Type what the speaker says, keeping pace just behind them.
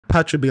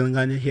Patrick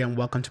Bilenganya here, and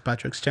welcome to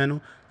Patrick's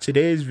channel.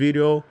 Today's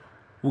video,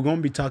 we're going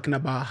to be talking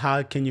about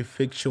how can you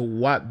fix your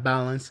white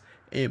balance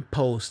in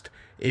post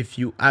if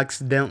you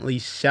accidentally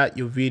shot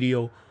your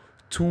video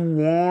too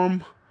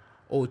warm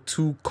or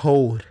too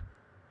cold.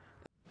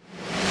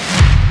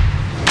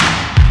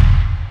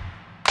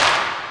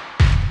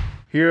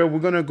 Here we're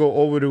gonna go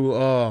over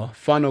to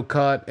Final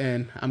Cut,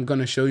 and I'm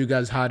gonna show you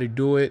guys how to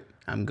do it.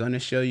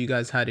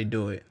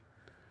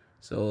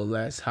 So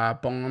let's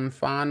hop on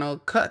Final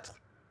Cut.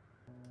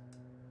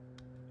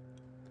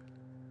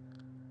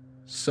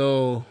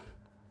 So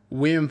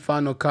we're in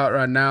Final Cut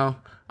right now.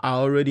 I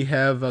already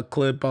have a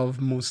clip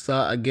of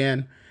Musa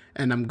again,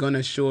 and I'm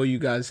gonna show you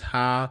guys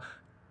how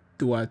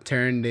do I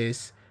turn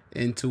this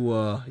into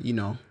a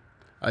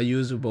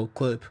usable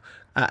clip.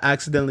 I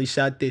accidentally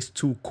shot this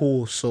too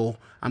cool, so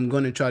I'm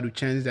gonna try to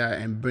change that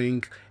and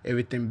bring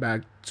everything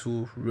back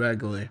to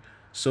regular.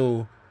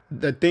 So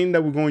the thing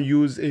that we're gonna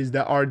use is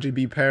the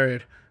RGB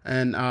parrot,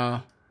 and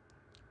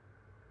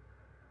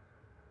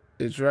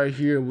it's right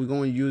here. We're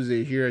gonna use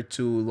it here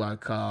to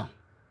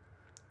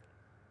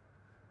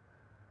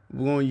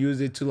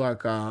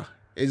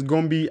it's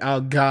gonna be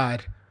our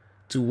guide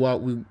to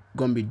what we're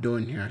gonna be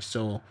doing here.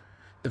 So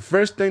the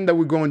first thing that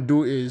we're gonna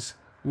do is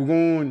we're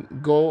gonna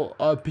go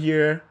up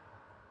here,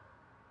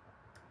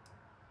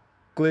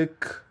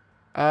 click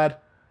add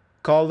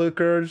color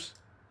curves.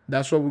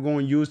 That's what we're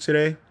gonna use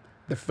today.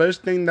 The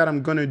first thing that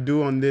I'm gonna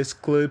do on this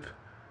clip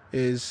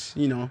is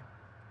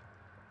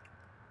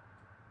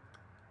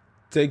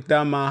take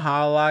down my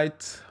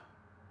highlights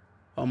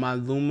on my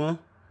Luma,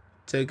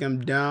 take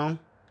them down,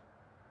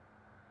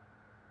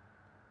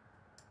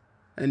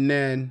 and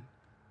then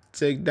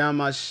take down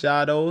my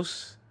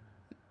shadows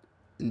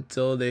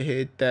until they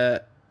hit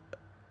that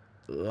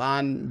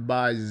line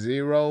by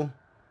 0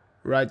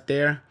 right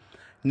there.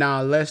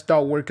 Now let's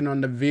start working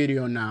on the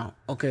video now.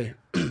 Okay,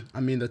 I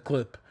mean the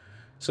clip.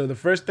 So the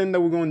first thing that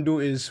we're gonna do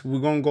is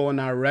we're gonna go in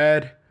our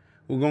red,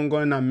 we're gonna go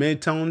in our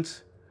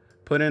midtones,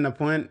 put in a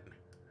point,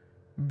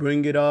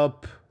 bring it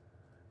up,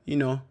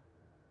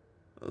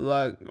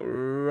 like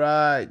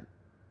right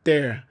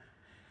there.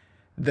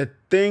 The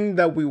thing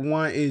that we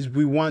want is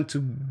we want to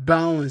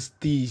balance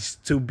these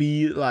to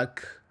be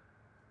like,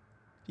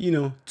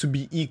 to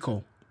be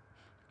equal.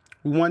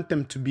 We want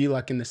them to be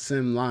like in the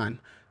same line.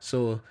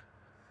 So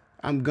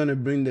I'm gonna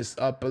bring this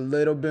up a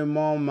little bit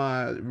more,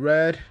 my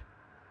red.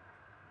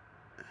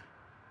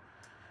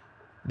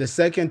 The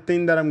second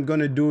thing that I'm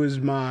gonna do is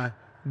my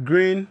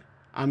green.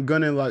 I'm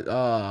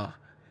gonna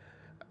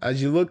as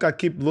you look, I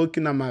keep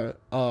looking at my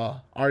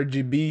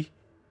RGB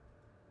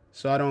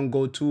so I don't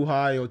go too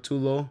high or too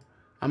low.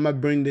 I'm gonna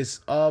bring this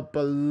up a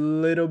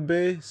little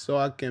bit so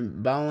I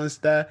can balance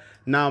that.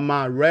 Now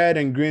my red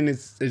and green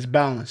is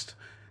balanced.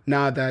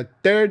 Now the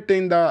third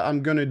thing that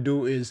I'm gonna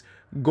do is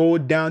go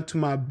down to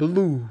my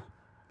blue.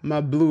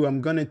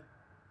 I'm gonna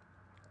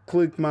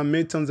click my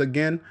midtones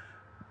again.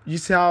 You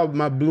see how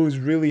my blue is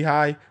really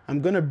high?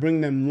 I'm gonna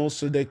bring them low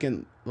so they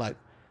can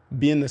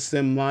be in the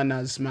same line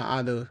as my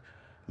other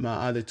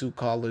two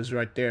colors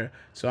right there.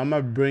 So I'm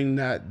gonna bring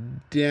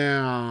that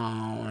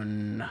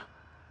down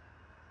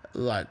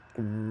like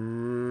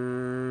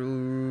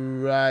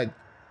right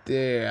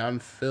there. I'm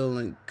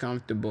feeling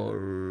comfortable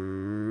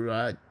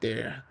right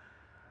there.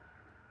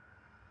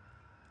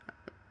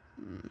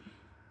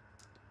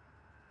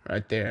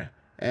 Right there.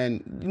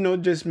 And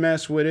just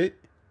mess with it.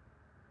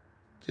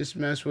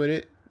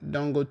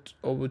 Don't go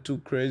over too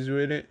crazy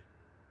with it.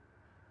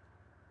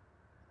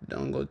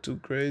 Don't go too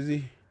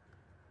crazy.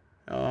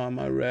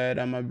 My red,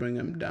 I'm gonna bring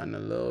them down a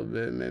little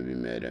bit. Maybe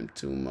made them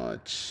too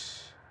much.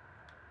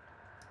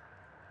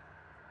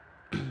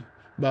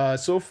 But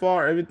so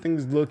far,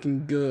 everything's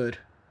looking good.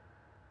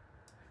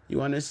 You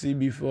want to see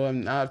before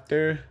and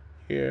after?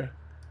 Here.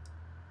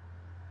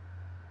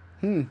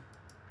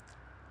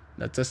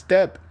 That's a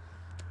step.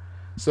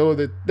 So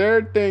the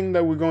third thing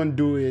that we're going to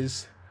do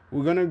is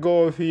we're going to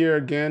go over here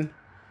again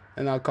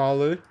and I'll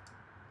call it.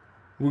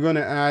 We're going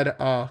to add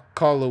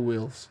color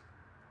wheels.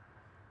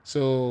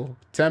 So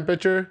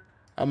temperature,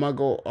 I'm going to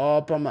go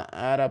up. I'm going to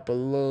add up a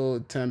little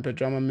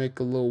temperature. I'm going to make it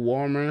a little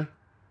warmer.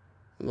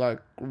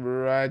 Like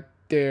right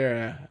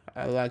there.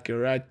 I like it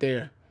right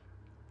there.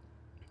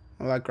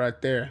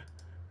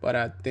 But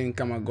I think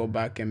I'm going to go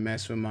back and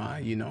mess with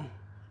my,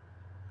 RGB.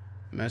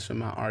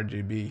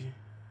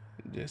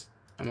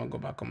 I'm going to go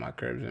back on my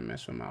curves and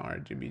mess with my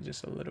RGB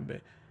just a little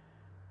bit.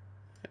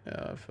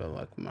 I feel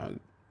like my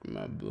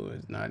blue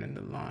is not in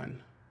the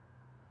line.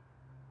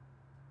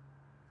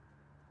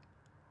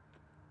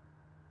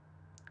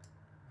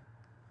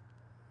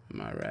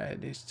 My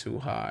red is too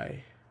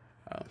high.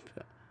 I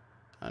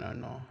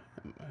don't know.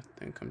 I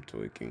think I'm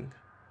tweaking.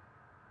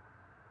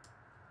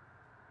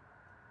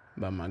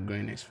 But my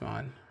green is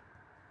fine.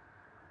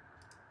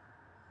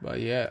 But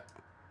yeah,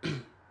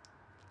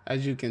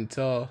 as you can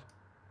tell,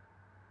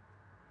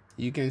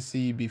 you can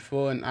see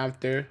before and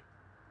after.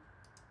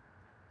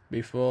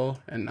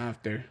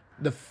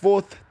 The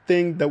fourth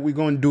thing that we're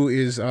gonna do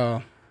is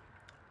I'm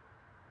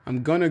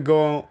gonna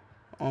go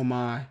on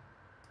my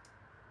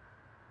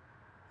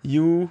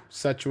hue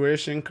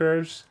saturation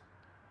curves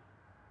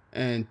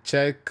and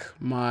check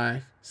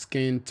my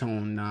skin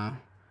tone now.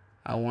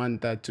 I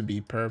want that to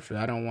be perfect.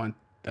 I don't want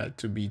that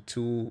to be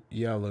too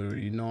yellow,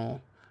 you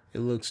know. It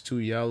looks too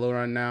yellow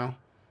right now.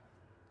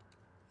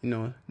 You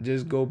know,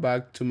 just go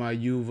back to my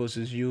hue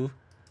versus hue.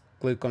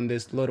 Click on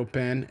this little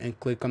pen and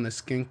click on the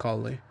skin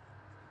color.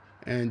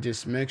 And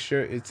just make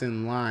sure it's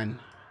in line.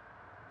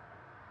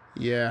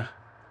 Yeah,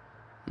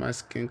 my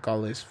skin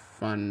color is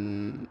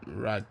fun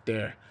right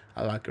there.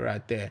 I like it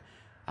right there.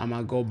 I'm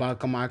gonna go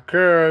back on my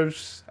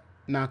curves.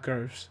 Not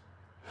curves.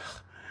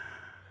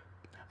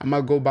 I'm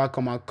gonna go back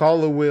on my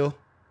color wheel,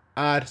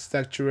 add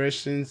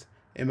saturations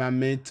in my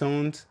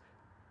midtones.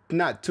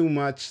 Not too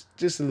much,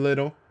 just a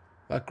little,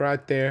 like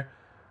right there.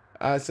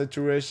 Add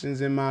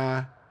saturations in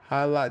my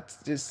highlights,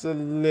 just a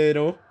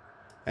little,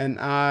 and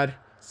add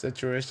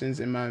saturations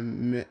in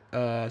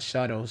my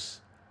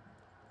shadows,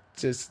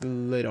 just a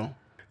little.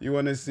 You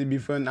wanna see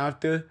before and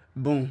after?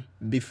 Boom,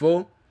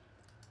 before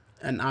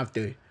and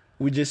after.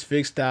 We just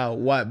fixed our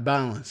white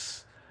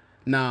balance.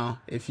 Now,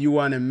 if you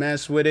want to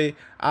mess with it,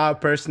 I'll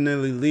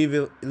personally leave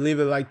it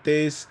like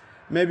this.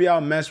 Maybe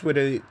I'll mess with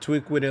it,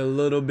 tweak with it a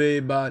little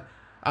bit, but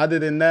other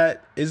than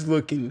that, it's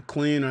looking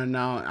clean right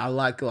now. I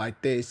like it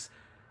like this.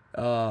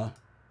 What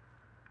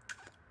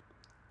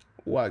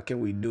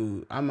can we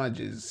do? I might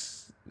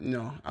just,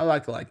 I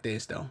like it like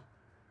this though.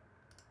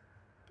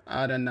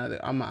 I'm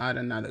gonna add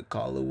another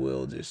color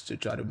wheel just to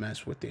try to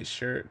mess with his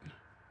shirt.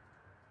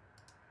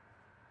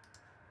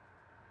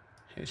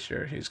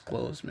 His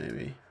clothes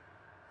maybe.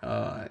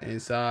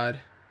 Inside.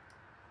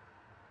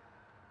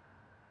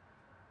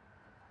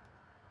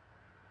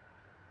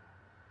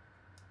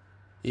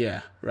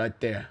 Yeah, right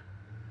there.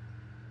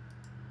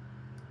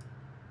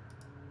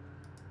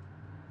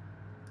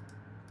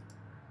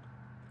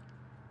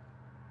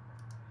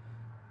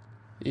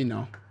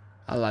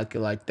 I like it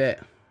like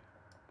that.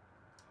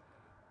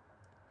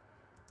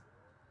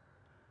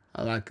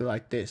 I like it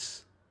like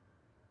this.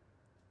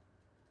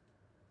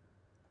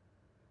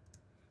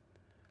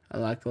 I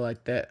like it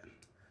like that.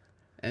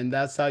 And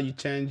that's how you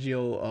change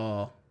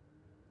your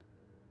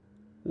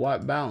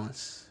white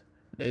balance.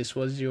 This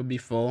was your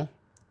before.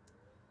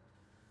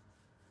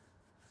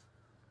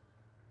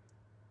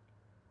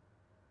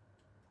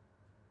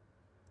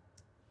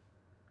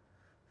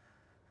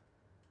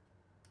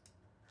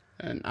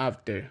 And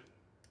after.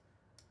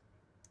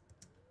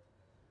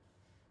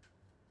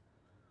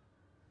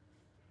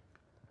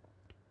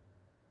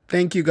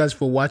 Thank you guys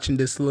for watching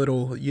this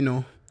little,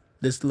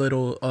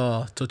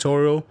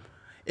 tutorial.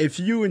 If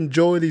you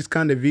enjoy this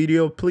kind of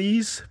video,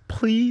 please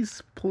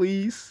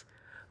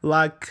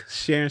like,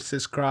 share, and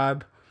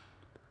subscribe.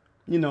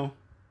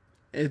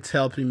 It's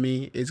helping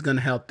me. It's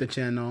gonna help the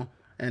channel.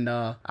 And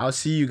I'll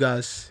see you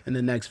guys in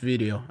the next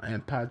video.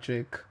 And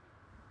Patrick.